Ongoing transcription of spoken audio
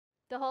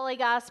The Holy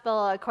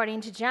Gospel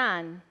according to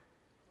John.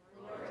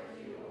 Glory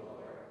to you, O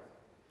Lord.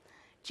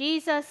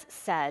 Jesus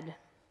said,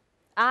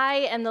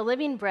 I am the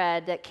living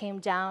bread that came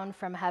down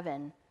from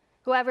heaven.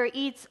 Whoever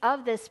eats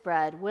of this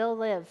bread will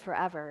live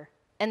forever.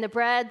 And the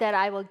bread that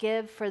I will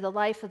give for the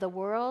life of the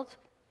world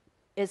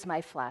is my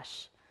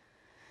flesh.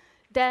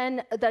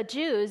 Then the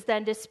Jews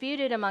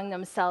disputed among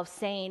themselves,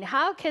 saying,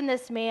 How can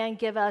this man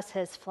give us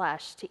his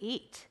flesh to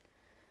eat?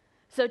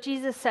 So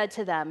Jesus said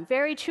to them,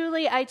 Very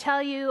truly I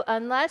tell you,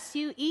 unless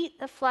you eat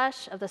the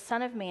flesh of the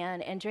Son of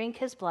Man and drink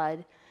his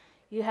blood,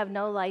 you have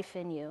no life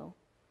in you.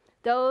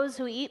 Those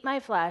who eat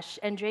my flesh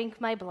and drink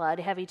my blood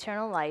have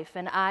eternal life,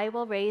 and I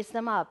will raise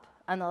them up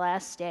on the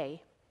last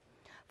day.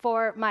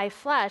 For my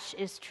flesh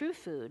is true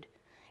food,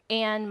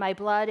 and my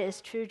blood is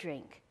true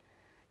drink.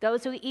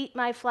 Those who eat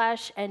my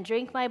flesh and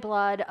drink my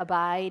blood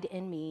abide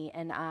in me,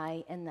 and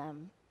I in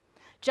them.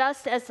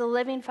 Just as the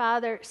living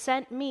Father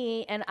sent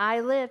me, and I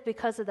live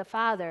because of the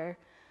Father,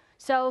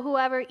 so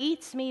whoever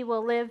eats me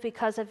will live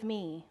because of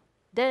me.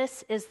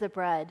 This is the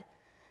bread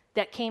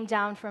that came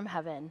down from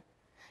heaven,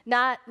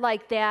 not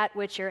like that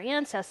which your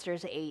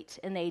ancestors ate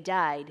and they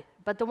died,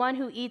 but the one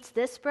who eats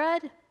this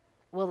bread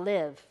will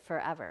live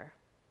forever.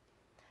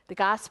 The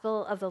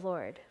Gospel of the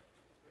Lord.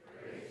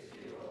 Praise to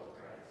you, O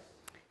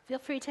Christ. Feel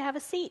free to have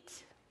a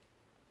seat.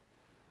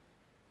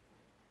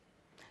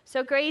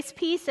 So grace,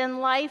 peace,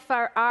 and life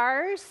are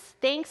ours,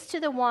 thanks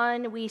to the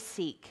one we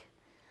seek,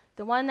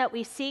 the one that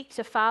we seek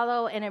to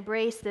follow and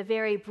embrace, the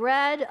very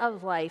bread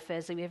of life,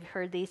 as we've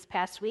heard these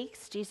past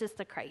weeks, Jesus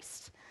the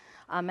Christ.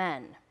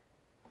 Amen.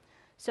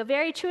 So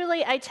very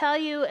truly, I tell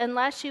you,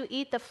 unless you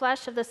eat the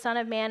flesh of the Son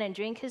of Man and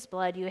drink his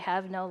blood, you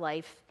have no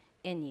life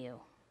in you.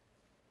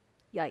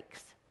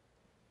 Yikes.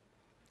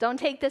 Don't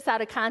take this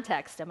out of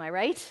context, am I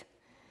right?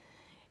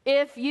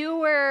 If you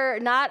were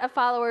not a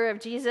follower of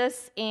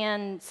Jesus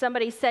and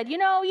somebody said, you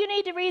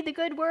need to read the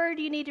good word,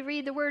 you need to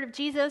read the word of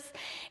Jesus,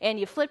 and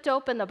you flipped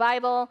open the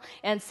Bible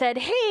and said,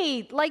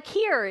 hey, like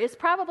here is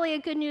probably a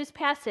good news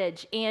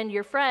passage, and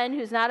your friend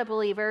who's not a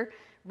believer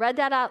read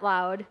that out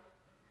loud,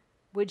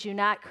 would you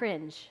not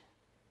cringe?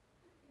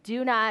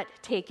 Do not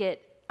take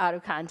it out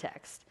of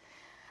context.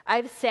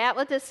 I've sat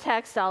with this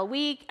text all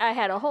week. I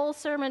had a whole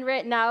sermon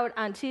written out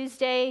on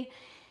Tuesday,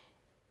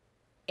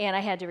 and I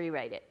had to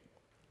rewrite it.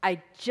 I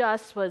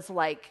just was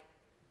like,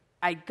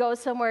 I'd go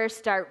somewhere,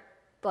 start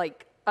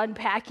like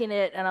unpacking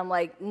it, and I'm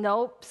like,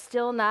 nope,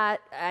 still not.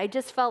 I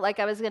just felt like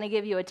I was going to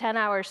give you a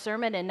 10-hour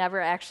sermon and never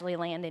actually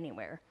land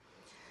anywhere.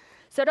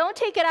 So don't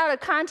take it out of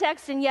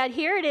context, and yet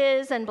here it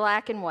is in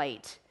black and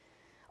white,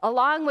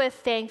 along with,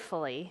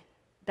 thankfully,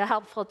 the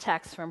helpful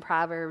text from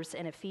Proverbs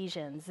and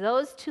Ephesians.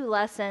 Those two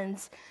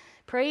lessons,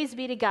 praise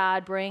be to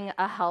God, bring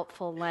a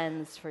helpful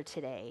lens for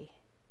today.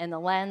 And the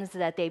lens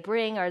that they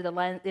bring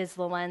is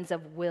the lens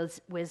of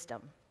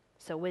wisdom.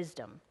 So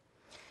wisdom.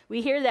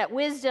 We hear that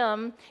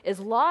wisdom is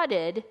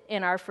lauded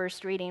in our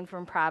first reading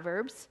from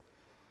Proverbs.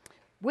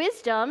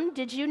 Wisdom,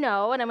 did you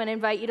know, and I'm going to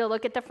invite you to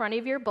look at the front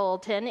of your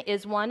bulletin,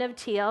 is one of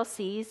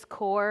TLC's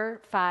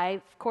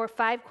five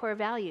core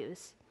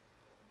values.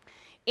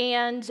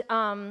 And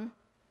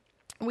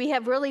we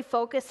have really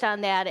focused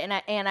on that,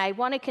 and I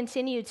want to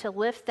continue to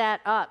lift that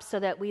up so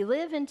that we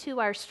live into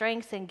our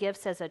strengths and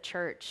gifts as a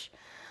church.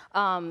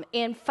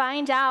 And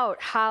find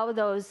out how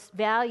those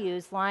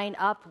values line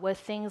up with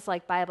things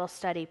like Bible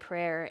study,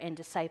 prayer, and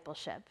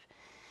discipleship.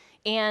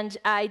 And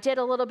I did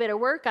a little bit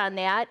of work on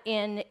that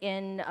in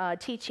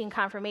teaching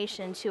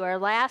confirmation to our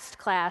last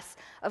class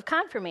of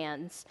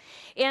confirmands.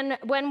 And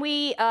when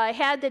we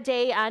had the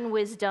day on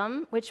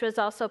wisdom, which was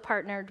also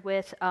partnered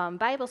with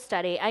Bible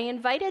study, I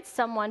invited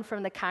someone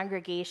from the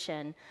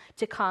congregation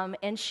to come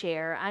and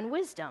share on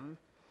wisdom.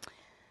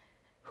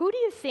 Who do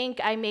you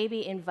think I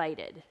maybe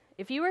invited?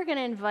 If you were going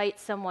to invite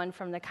someone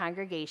from the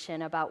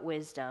congregation about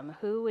wisdom,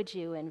 who would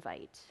you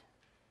invite?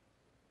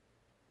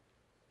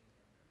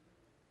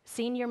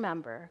 Senior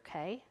member,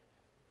 okay.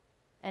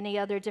 Any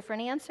other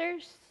different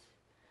answers?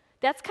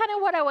 That's kind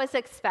of what I was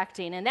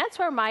expecting, and that's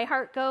where my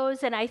heart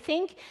goes. And I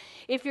think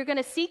if you're going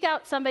to seek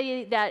out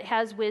somebody that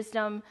has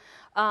wisdom,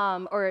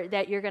 or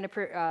that you're going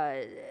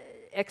to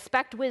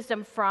expect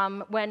wisdom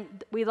from,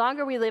 the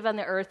longer we live on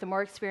the earth, the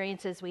more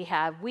experiences we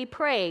have, we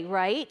pray,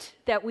 right,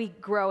 that we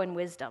grow in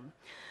wisdom.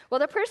 Well,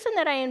 the person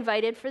that I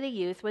invited for the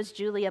youth was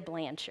Julia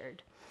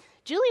Blanchard.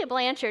 Julia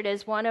Blanchard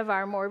is one of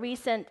our more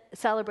recent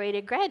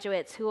celebrated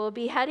graduates who will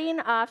be heading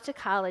off to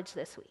college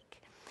this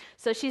week.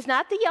 So she's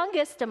not the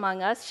youngest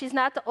among us, she's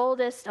not the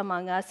oldest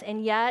among us,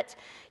 and yet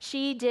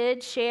she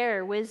did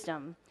share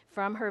wisdom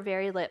from her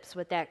very lips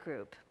with that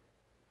group.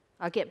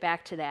 I'll get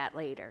back to that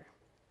later.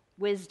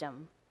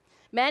 Wisdom.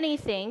 Many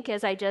think,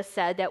 as I just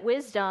said, that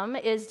wisdom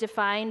is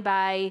defined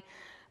by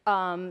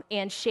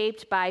and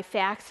shaped by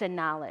facts and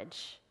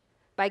knowledge,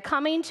 by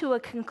coming to a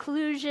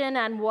conclusion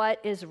on what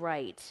is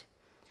right.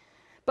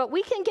 But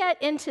we can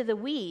get into the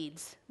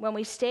weeds when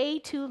we stay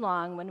too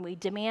long, when we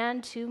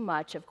demand too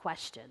much of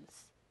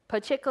questions,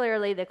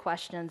 particularly the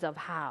questions of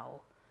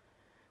how.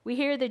 We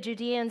hear the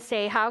Judeans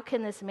say, how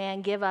can this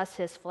man give us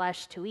his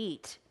flesh to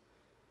eat?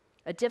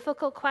 A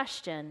difficult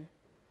question,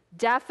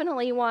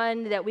 Definitely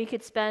one that we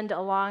could spend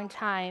a long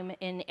time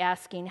in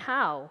asking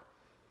how.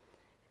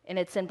 And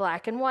it's in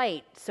black and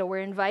white. So we're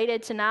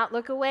invited to not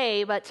look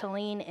away, but to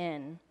lean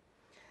in.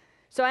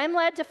 So I'm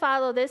led to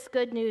follow this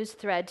good news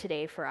thread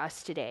today for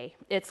us today.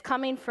 It's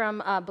coming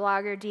from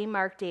blogger D.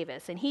 Mark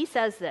Davis. And he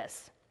says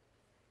this.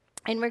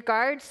 In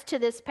regards to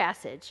this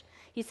passage,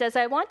 he says,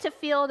 I want to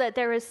feel that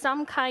there is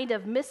some kind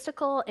of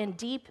mystical and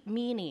deep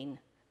meaning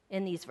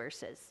in these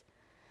verses.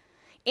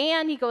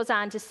 And he goes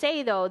on to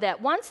say, though,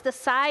 that once the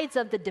sides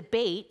of the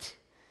debate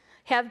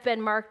have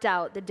been marked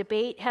out, the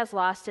debate has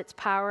lost its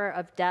power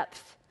of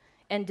depth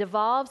and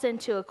devolves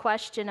into a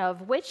question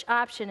of which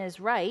option is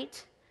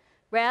right,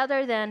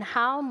 rather than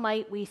how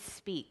might we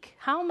speak?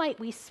 How might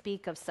we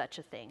speak of such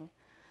a thing?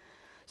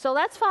 So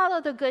let's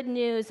follow the good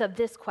news of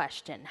this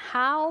question.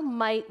 How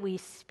might we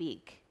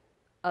speak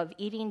of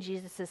eating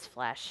Jesus'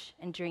 flesh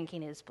and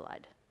drinking his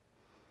blood?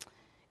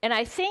 And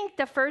I think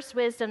the first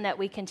wisdom that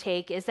we can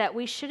take is that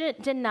we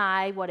shouldn't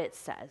deny what it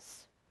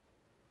says.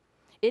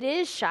 It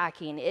is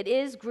shocking. It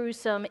is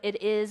gruesome.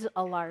 It is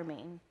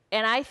alarming.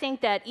 And I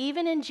think that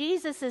even in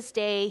Jesus'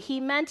 day, he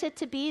meant it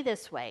to be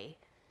this way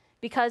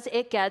because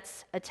it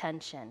gets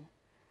attention.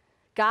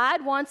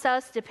 God wants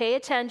us to pay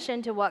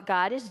attention to what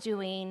God is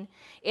doing.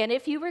 And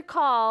if you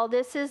recall,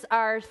 this is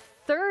our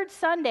fourth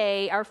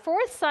Sunday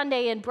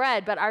in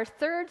bread, but our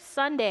third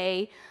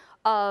Sunday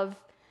of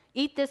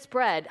eat this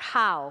bread.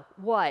 How?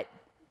 What?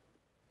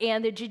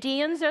 And the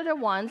Judeans are the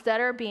ones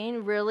that are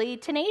being really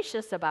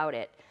tenacious about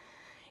it.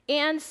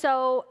 And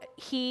so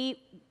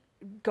he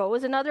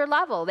goes another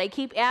level. They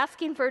keep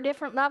asking for a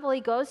different level.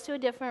 He goes to a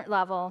different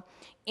level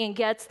and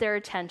gets their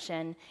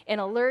attention and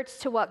alerts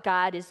to what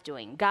God is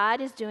doing. God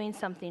is doing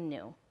something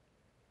new.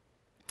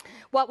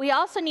 What we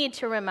also need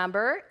to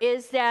remember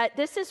is that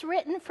this is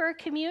written for a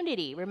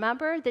community.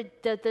 Remember,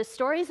 the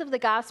stories of the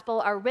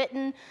gospel are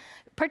written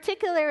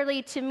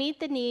particularly to meet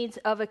the needs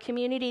of a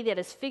community that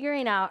is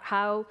figuring out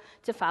how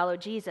to follow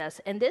Jesus.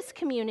 And this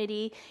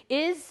community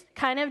is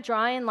kind of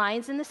drawing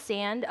lines in the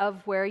sand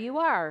of where you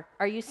are.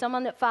 Are you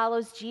someone that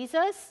follows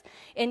Jesus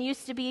and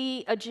used to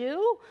be a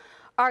Jew?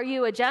 Are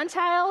you a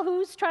Gentile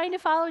who's trying to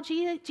follow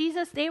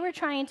Jesus? They were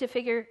trying to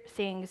figure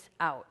things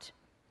out.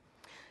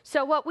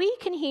 So what we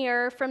can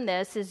hear from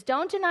this is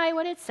don't deny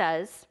what it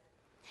says,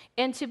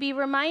 and to be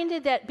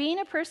reminded that being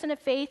a person of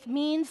faith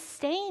means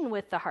staying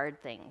with the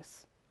hard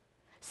things.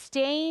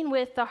 Staying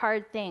with the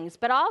hard things,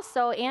 but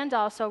also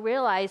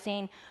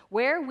realizing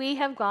where we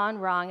have gone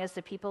wrong as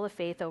the people of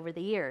faith over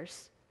the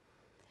years.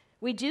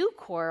 We do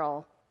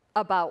quarrel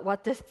about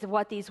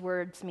what these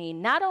words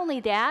mean. Not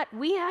only that,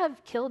 we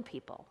have killed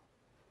people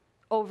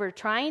over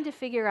trying to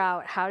figure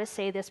out how to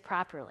say this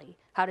properly,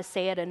 how to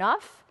say it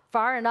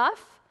far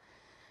enough.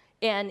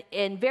 And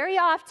very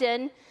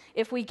often,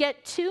 if we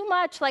get too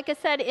much, like I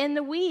said, in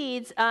the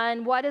weeds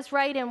on what is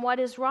right and what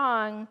is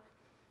wrong,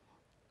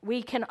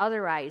 we can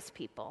otherize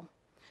people.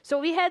 So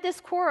we had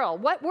this quarrel.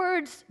 What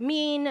words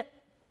mean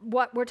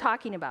what we're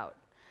talking about?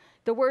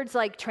 The words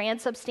like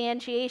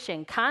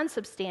transubstantiation,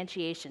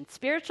 consubstantiation,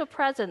 spiritual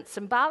presence,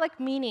 symbolic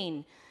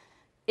meaning.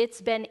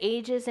 It's been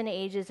ages and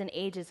ages and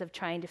ages of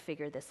trying to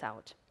figure this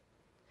out.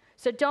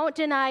 So don't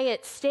deny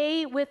it.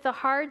 Stay with the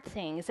hard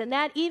things. And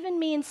that even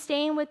means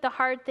staying with the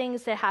hard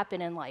things that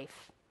happen in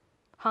life.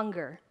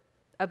 Hunger,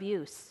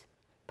 abuse,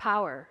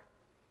 power,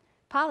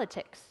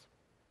 politics.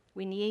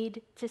 We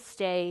need to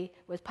stay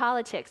with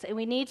politics. And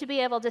we need to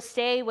be able to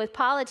stay with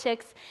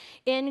politics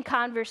in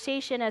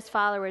conversation as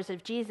followers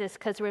of Jesus.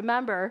 Because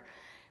remember,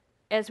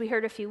 as we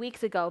heard a few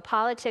weeks ago,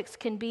 politics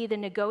can be the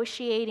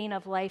negotiating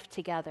of life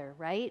together,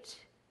 right?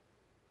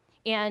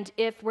 And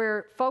if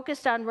we're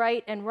focused on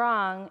right and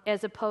wrong,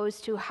 as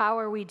opposed to how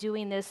are we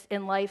doing this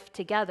in life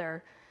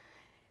together,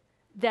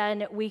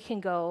 then we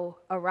can go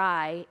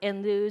awry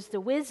and lose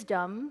the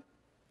wisdom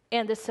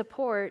and the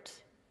support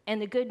and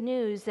the good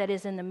news that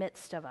is in the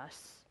midst of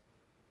us.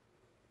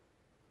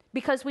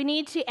 Because we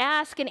need to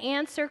ask and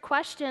answer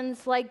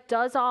questions like,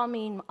 does all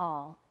mean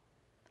all?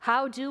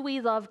 How do we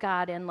love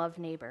God and love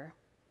neighbor?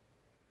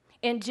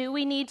 And do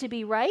we need to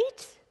be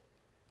right?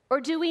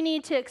 Or do we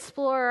need to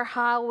explore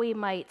how we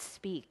might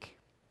speak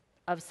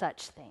of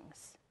such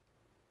things?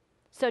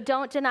 So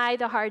don't deny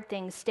the hard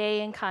things.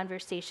 Stay in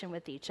conversation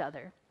with each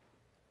other.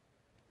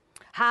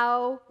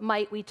 How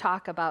might we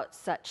talk about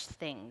such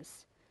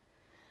things?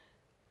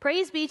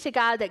 Praise be to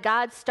God that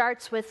God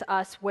starts with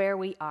us where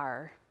we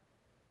are,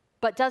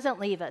 but doesn't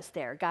leave us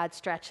there. God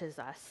stretches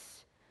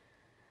us.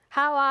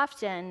 How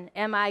often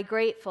am I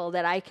grateful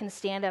that I can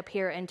stand up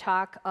here and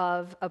talk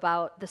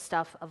about the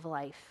stuff of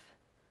life?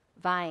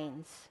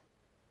 Vines,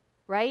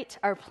 right?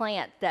 Our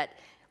plant that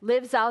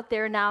lives out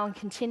there now and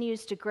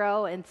continues to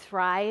grow and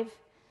thrive.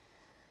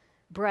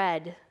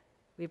 Bread.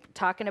 We've been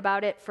talking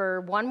about it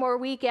for one more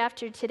week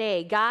after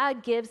today.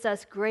 God gives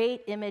us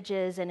great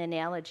images and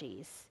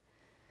analogies.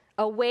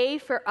 A way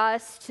for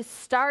us to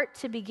start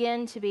to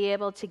begin to be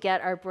able to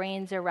get our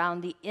brains around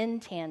the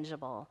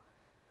intangible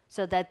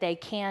so that they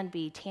can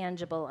be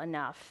tangible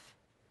enough.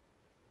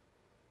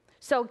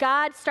 So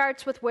God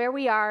starts with where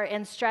we are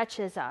and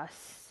stretches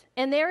us.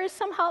 And there is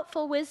some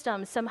helpful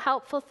wisdom, some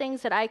helpful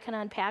things that I can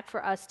unpack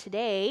for us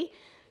today.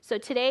 So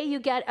today you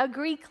get a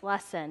Greek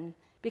lesson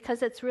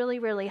because it's really,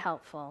 really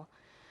helpful.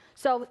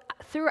 So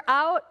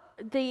throughout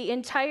the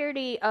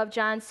entirety of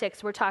John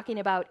 6, we're talking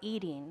about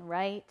eating,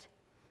 right?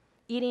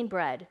 Eating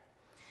bread.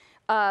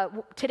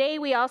 Today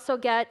we also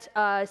get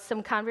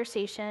some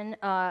conversation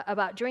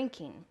about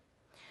drinking.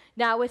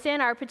 Now,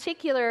 within our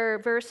particular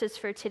verses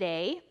for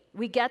today,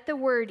 we get the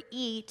word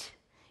eat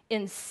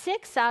in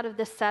 6 out of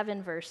the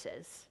 7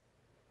 verses.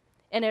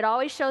 And it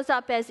always shows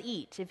up as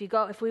eat.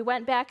 If we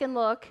went back and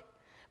look,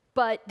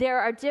 but there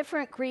are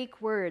different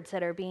Greek words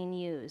that are being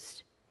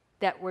used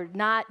that were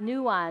not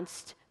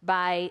nuanced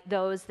by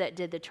those that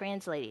did the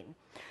translating.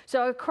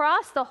 So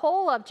across the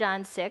whole of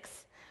John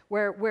 6,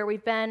 where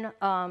we've been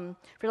for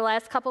the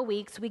last couple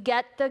weeks, we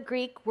get the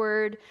Greek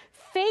word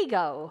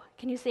phago.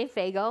 Can you say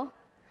phago?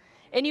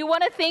 And you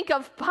want to think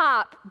of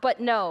pop, but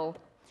no.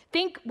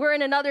 Think we're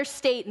in another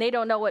state and they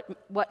don't know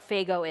what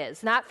phago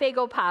is. Not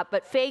phago pop,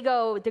 but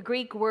phago, the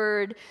Greek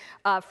word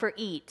for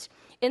eat.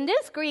 And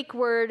this Greek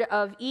word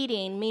of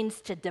eating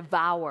means to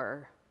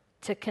devour,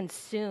 to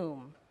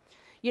consume.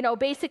 You know,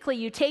 basically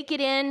you take it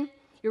in,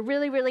 you're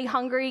really, really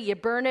hungry, you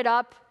burn it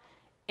up,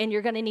 and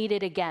you're going to need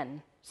it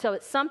again. So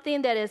it's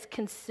something that is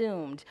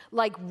consumed,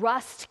 like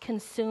rust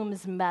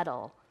consumes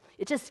metal.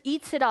 It just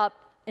eats it up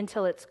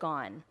until it's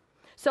gone.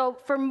 So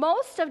for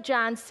most of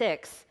John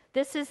 6,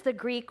 this is the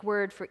Greek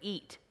word for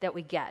eat that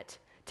we get,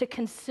 to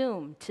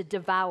consume, to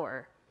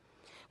devour.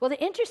 Well,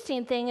 the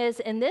interesting thing is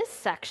in this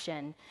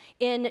section,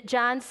 in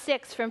John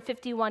 6 from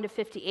 51 to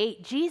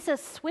 58,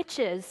 Jesus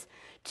switches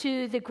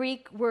to the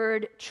Greek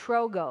word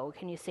trogo.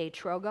 Can you say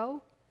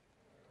trogo?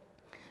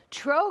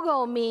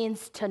 Trogo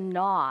means to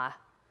gnaw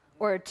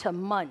or to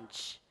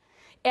munch,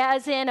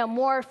 as in a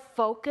more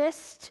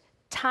focused,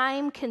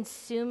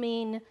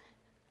 time-consuming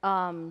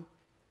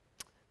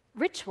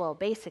ritual,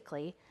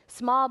 basically.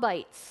 Small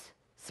bites,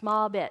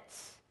 small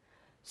bits.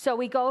 So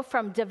we go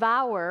from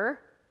devour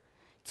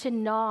to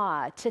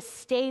gnaw, to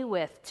stay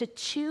with, to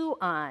chew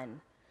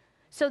on.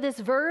 So this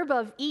verb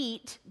of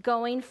eat,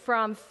 going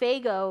from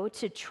phago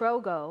to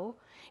trogo,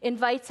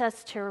 invites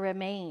us to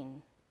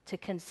remain, to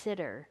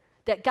consider.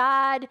 That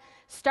God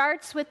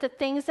starts with the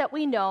things that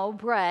we know,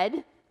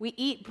 bread. We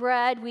eat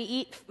bread, we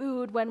eat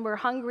food when we're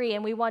hungry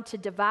and we want to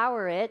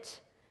devour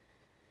it.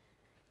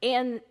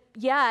 And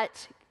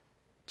yet,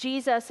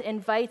 Jesus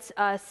invites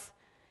us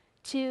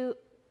to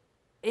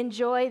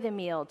enjoy the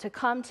meal, to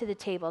come to the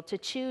table, to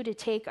chew, to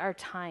take our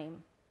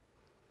time.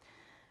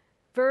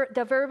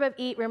 The verb of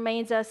eat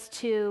invites us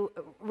to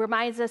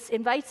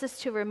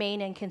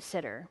remain and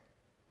consider.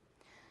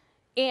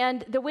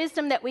 And the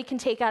wisdom that we can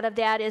take out of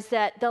that is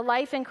that the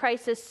life in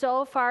Christ is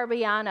so far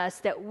beyond us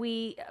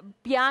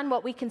beyond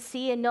what we can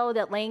see and know,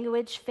 that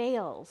language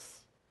fails.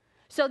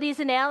 So these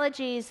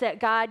analogies that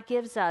God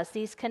gives us,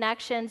 these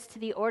connections to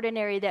the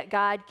ordinary that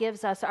God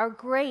gives us are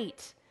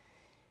great.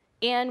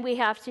 And we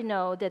have to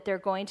know that they're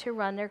going to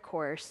run their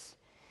course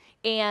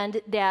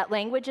and that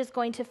language is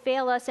going to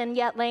fail us, and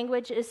yet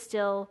language is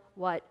still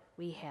what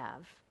we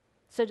have.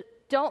 So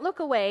don't look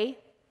away.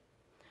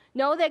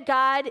 Know that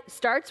God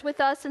starts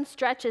with us and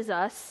stretches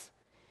us.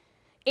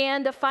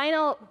 And the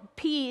final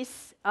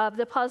piece of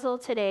the puzzle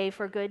today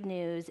for good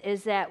news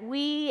is that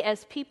we,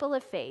 as people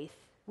of faith,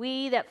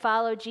 we that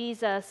follow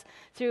Jesus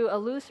through a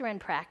Lutheran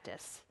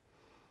practice,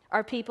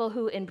 are people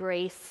who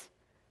embrace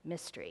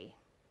mystery.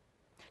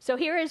 So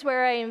here is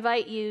where I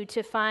invite you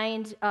to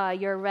find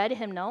your red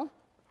hymnal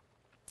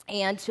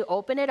and to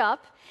open it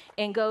up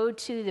and go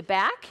to the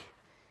back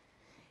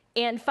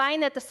and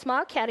find that the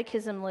small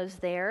catechism lives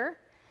there.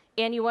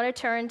 And you want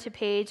to turn to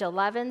page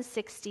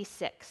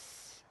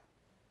 1166.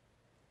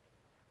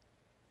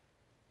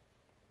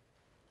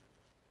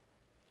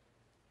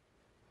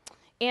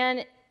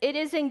 And it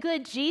is in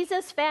good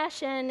Jesus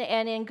fashion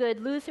and in good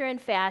Lutheran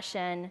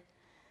fashion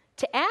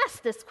to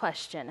ask this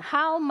question: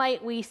 how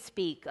might we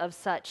speak of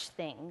such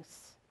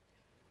things?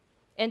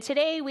 And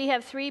today we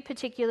have 3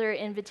 particular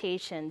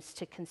invitations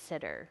to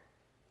consider.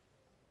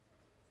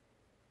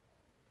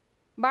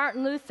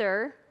 Martin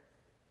Luther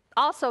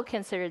also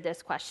considered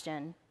this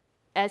question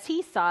as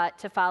he sought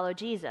to follow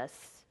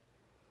Jesus.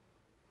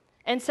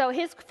 And so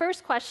his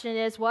first question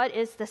is, what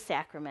is the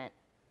sacrament?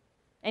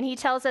 And he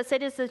tells us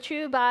it is the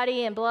true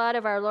body and blood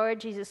of our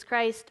Lord Jesus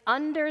Christ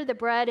under the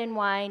bread and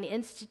wine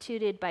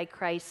instituted by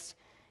Christ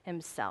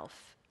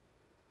himself.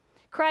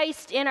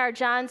 Christ, in our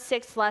John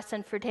 6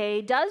 lesson for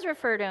today, does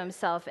refer to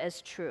himself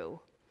as true,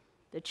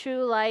 the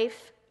true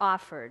life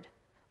offered.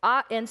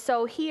 And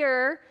so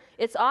here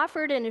it's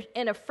offered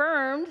and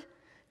affirmed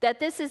that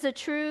this is a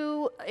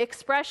true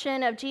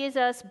expression of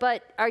Jesus,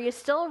 but are you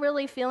still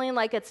really feeling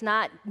like it's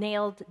not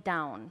nailed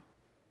down?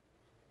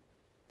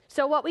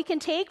 So what we can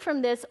take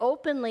from this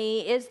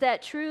openly is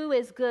that true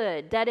is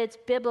good, that it's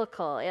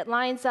biblical. It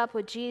lines up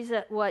with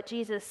what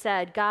Jesus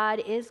said, God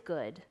is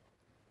good.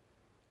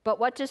 But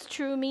what does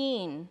true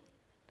mean?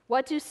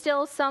 What do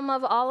still some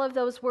of all of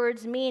those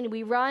words mean?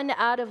 We run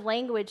out of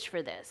language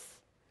for this.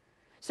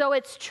 So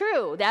it's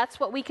true. That's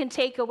what we can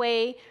take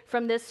away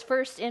from this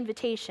first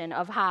invitation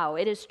of how.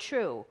 It is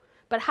true.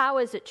 But how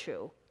is it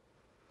true?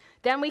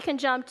 Then we can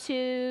jump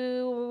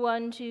to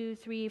 1, 2,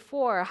 3,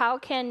 4. How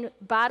can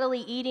bodily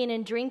eating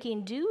and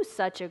drinking do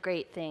such a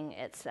great thing,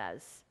 it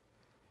says.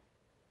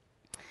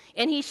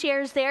 And he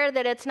shares there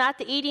that it's not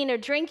the eating or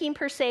drinking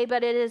per se,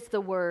 but it is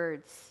the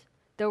words.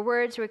 The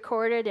words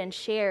recorded and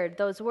shared.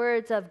 Those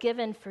words of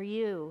given for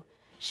you,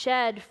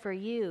 shed for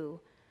you.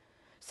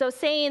 So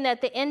saying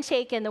that the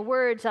intake and the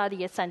words are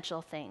the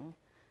essential thing.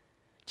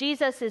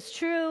 Jesus is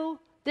true.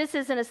 This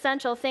is an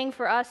essential thing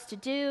for us to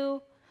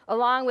do,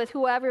 along with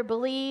whoever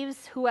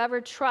believes,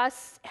 whoever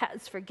trusts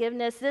has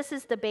forgiveness. This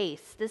is the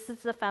base. This is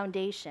the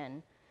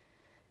foundation.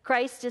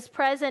 Christ is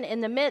present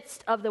in the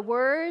midst of the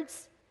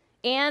words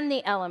and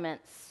the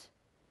elements.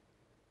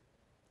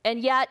 And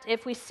yet,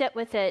 if we sit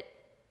with it,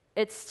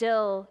 it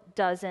still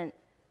doesn't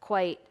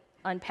quite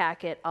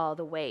unpack it all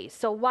the way.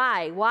 So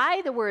why?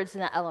 Why the words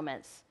and the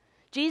elements?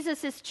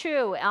 Jesus is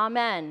true.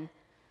 Amen.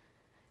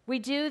 We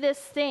do this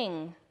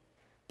thing,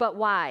 but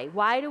why?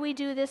 Why do we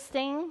do this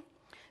thing?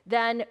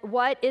 Then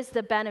what is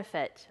the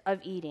benefit of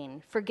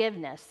eating?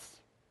 Forgiveness.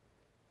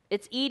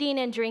 It's eating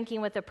and drinking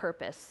with a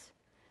purpose.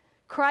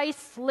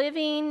 Christ's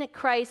living,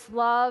 Christ's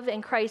love,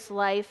 and Christ's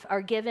life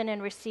are given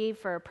and received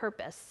for a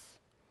purpose.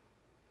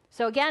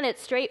 So again,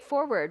 it's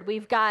straightforward.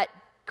 We've got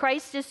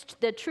Christ is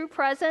the true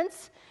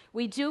presence.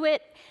 We do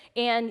it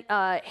and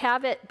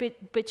have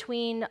it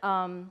between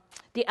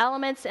the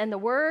elements and the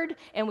word,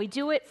 and we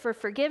do it for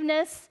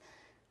forgiveness.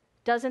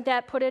 Doesn't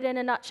that put it in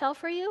a nutshell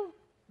for you?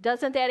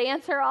 Doesn't that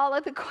answer all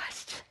of the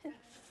questions?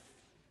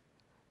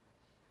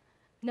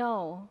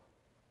 No.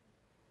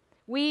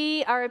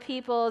 We are a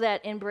people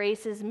that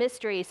embraces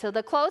mystery. So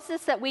the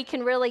closest that we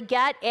can really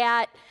get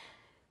at,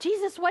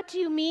 Jesus, what do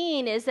you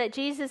mean, is that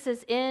Jesus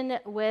is in,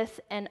 with,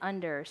 and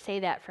under. Say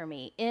that for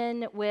me.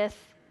 In, with,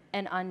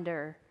 and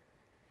under.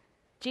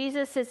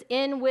 Jesus is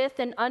in, with,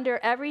 and under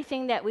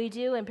everything that we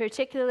do, and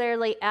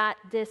particularly at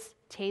this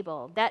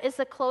table. That is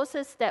the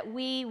closest that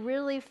we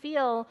really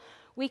feel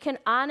we can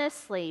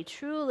honestly,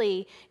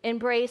 truly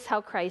embrace how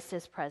Christ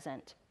is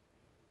present.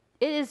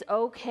 It is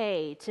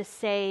okay to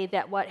say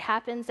that what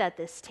happens at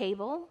this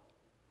table,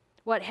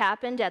 what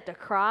happened at the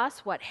cross,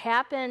 what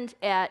happened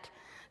at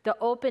the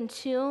open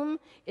tomb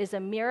is a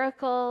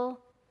miracle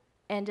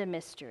and a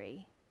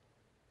mystery.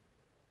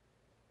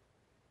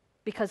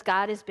 Because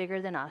God is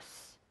bigger than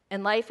us.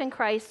 And life in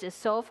Christ is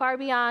so far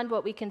beyond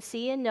what we can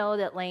see and know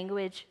that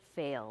language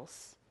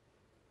fails.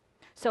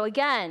 So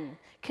again,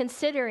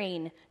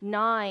 considering,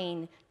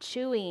 gnawing,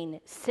 chewing,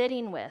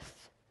 sitting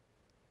with.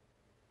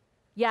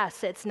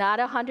 Yes, it's not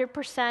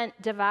 100%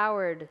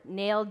 devoured,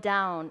 nailed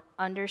down,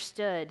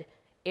 understood,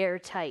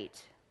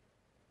 airtight.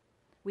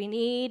 We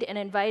need and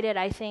invited,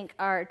 I think,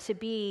 are to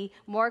be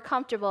more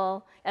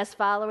comfortable as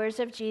followers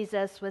of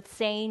Jesus with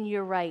saying,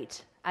 you're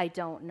right, I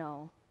don't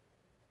know.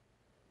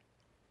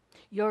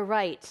 You're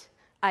right,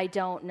 I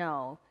don't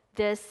know.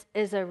 This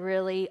is a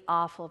really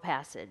awful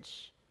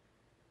passage.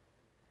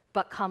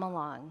 But come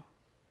along.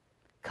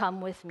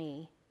 Come with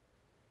me.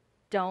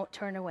 Don't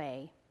turn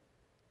away.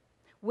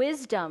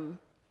 Wisdom,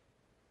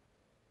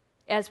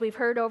 as we've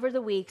heard over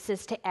the weeks,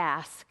 is to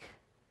ask.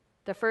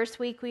 The first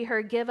week we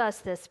heard, give us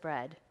this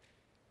bread.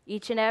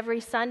 Each and every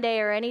Sunday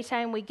or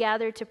anytime we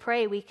gather to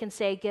pray, we can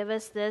say, give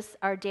us this,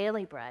 our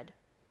daily bread.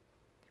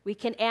 We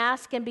can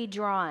ask and be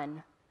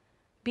drawn.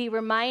 Be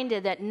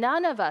reminded that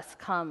none of us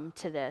come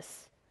to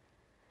this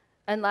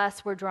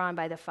unless we're drawn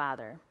by the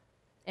Father.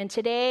 And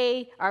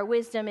today, our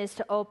wisdom is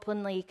to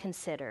openly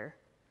consider.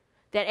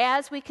 That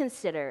as we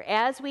consider,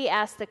 as we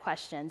ask the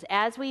questions,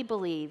 as we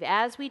believe,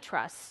 as we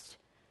trust,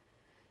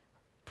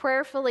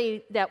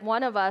 prayerfully that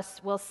one of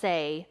us will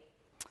say,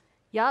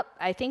 yep,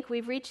 I think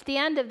we've reached the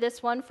end of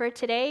this one for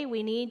today.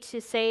 We need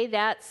to say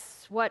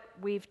that's what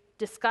we've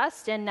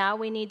discussed, and now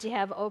we need to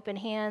have open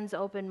hands,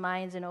 open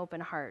minds, and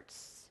open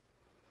hearts.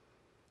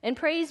 And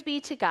praise be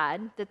to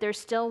God that there's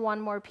still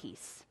one more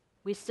piece.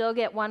 We still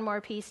get one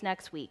more piece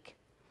next week.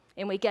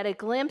 And we get a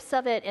glimpse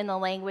of it in the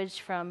language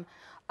from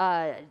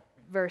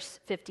verse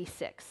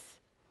 56.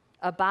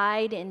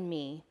 Abide in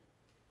me.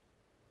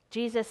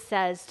 Jesus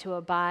says to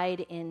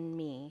abide in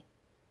me.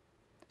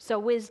 So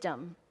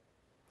wisdom.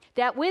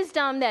 That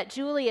wisdom that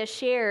Julia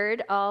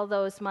shared all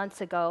those months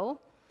ago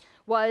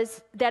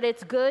was that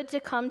it's good to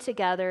come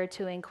together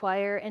to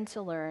inquire and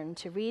to learn,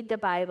 to read the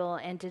Bible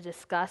and to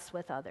discuss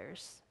with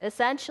others.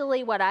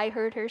 Essentially, what I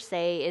heard her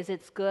say is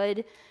it's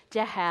good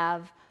to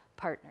have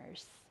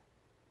partners.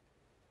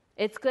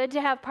 It's good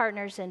to have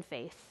partners in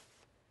faith.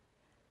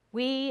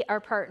 We are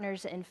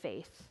partners in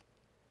faith.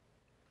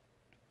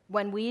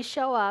 When we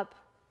show up,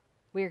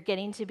 we're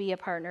getting to be a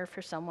partner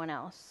for someone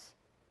else.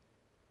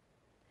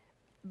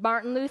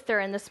 Martin Luther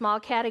in the Small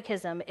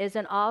Catechism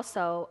isn't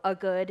also a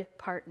good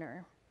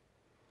partner.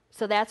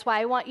 So that's why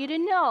I want you to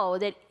know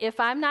that if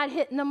I'm not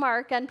hitting the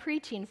mark on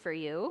preaching for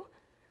you,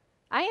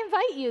 I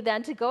invite you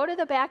then to go to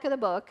the back of the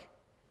book,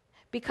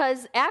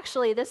 because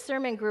actually this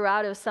sermon grew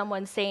out of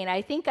someone saying,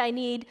 I think I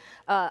need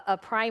a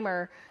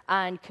primer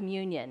on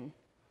communion.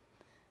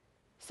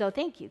 So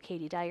thank you,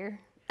 Katie Dyer.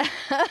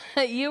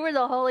 You were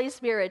the Holy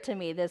Spirit to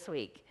me this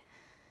week.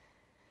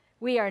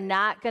 We are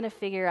not going to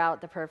figure out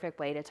the perfect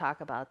way to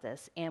talk about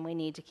this, and we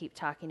need to keep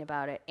talking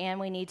about it, and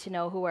we need to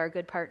know who our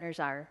good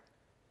partners are.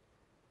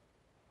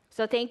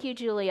 So thank you,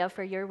 Julia,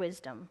 for your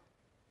wisdom.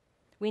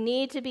 We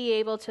need to be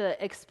able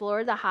to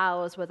explore the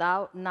hows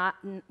without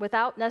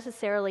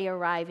necessarily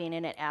arriving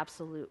in an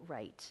absolute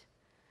right.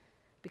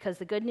 Because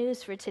the good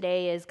news for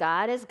today is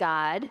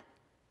God,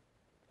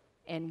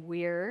 and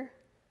we're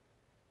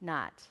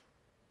not.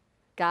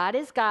 God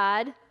is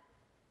God,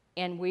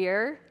 and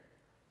we're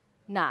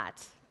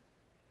not.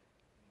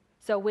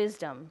 So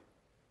wisdom.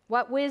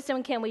 What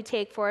wisdom can we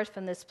take forth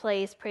from this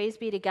place? Praise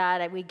be to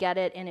God, we get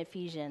it in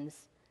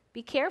Ephesians.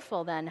 Be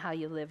careful then how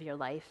you live your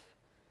life.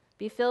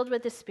 Be filled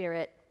with the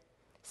Spirit.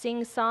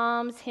 Sing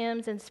psalms,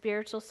 hymns, and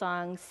spiritual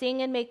songs.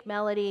 Sing and make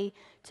melody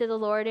to the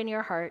Lord in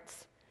your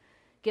hearts.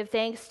 Give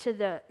thanks to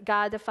the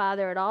God the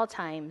Father at all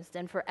times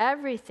and for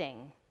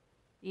everything,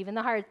 even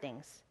the hard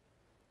things,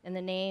 in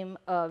the name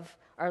of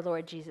our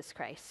Lord Jesus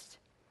Christ.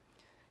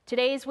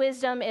 Today's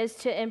wisdom is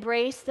to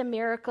embrace the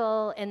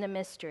miracle and the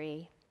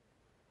mystery,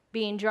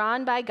 being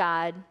drawn by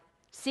God,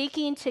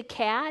 seeking to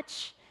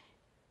catch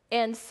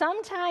and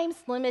sometimes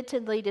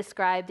limitedly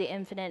describe the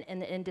infinite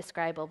and the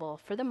indescribable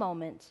for the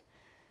moment,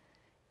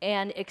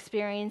 and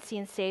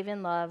experiencing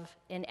saving love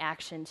in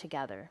action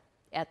together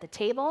at the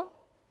table,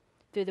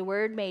 through the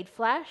Word made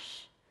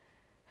flesh,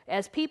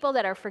 as people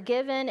that are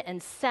forgiven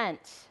and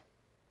sent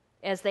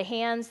as the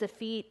hands, the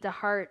feet, the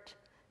heart,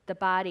 the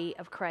body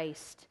of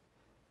Christ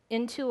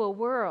into a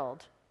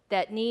world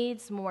that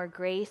needs more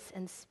grace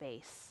and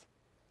space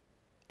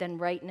than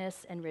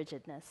rightness and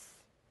rigidness.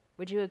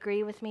 Would you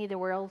agree with me? The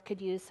world could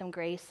use some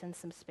grace and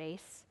some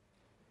space.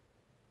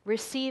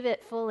 Receive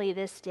it fully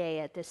this day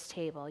at this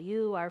table.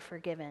 You are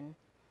forgiven.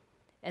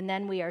 And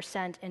then we are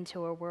sent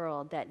into a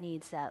world that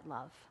needs that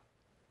love.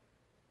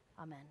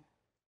 Amen.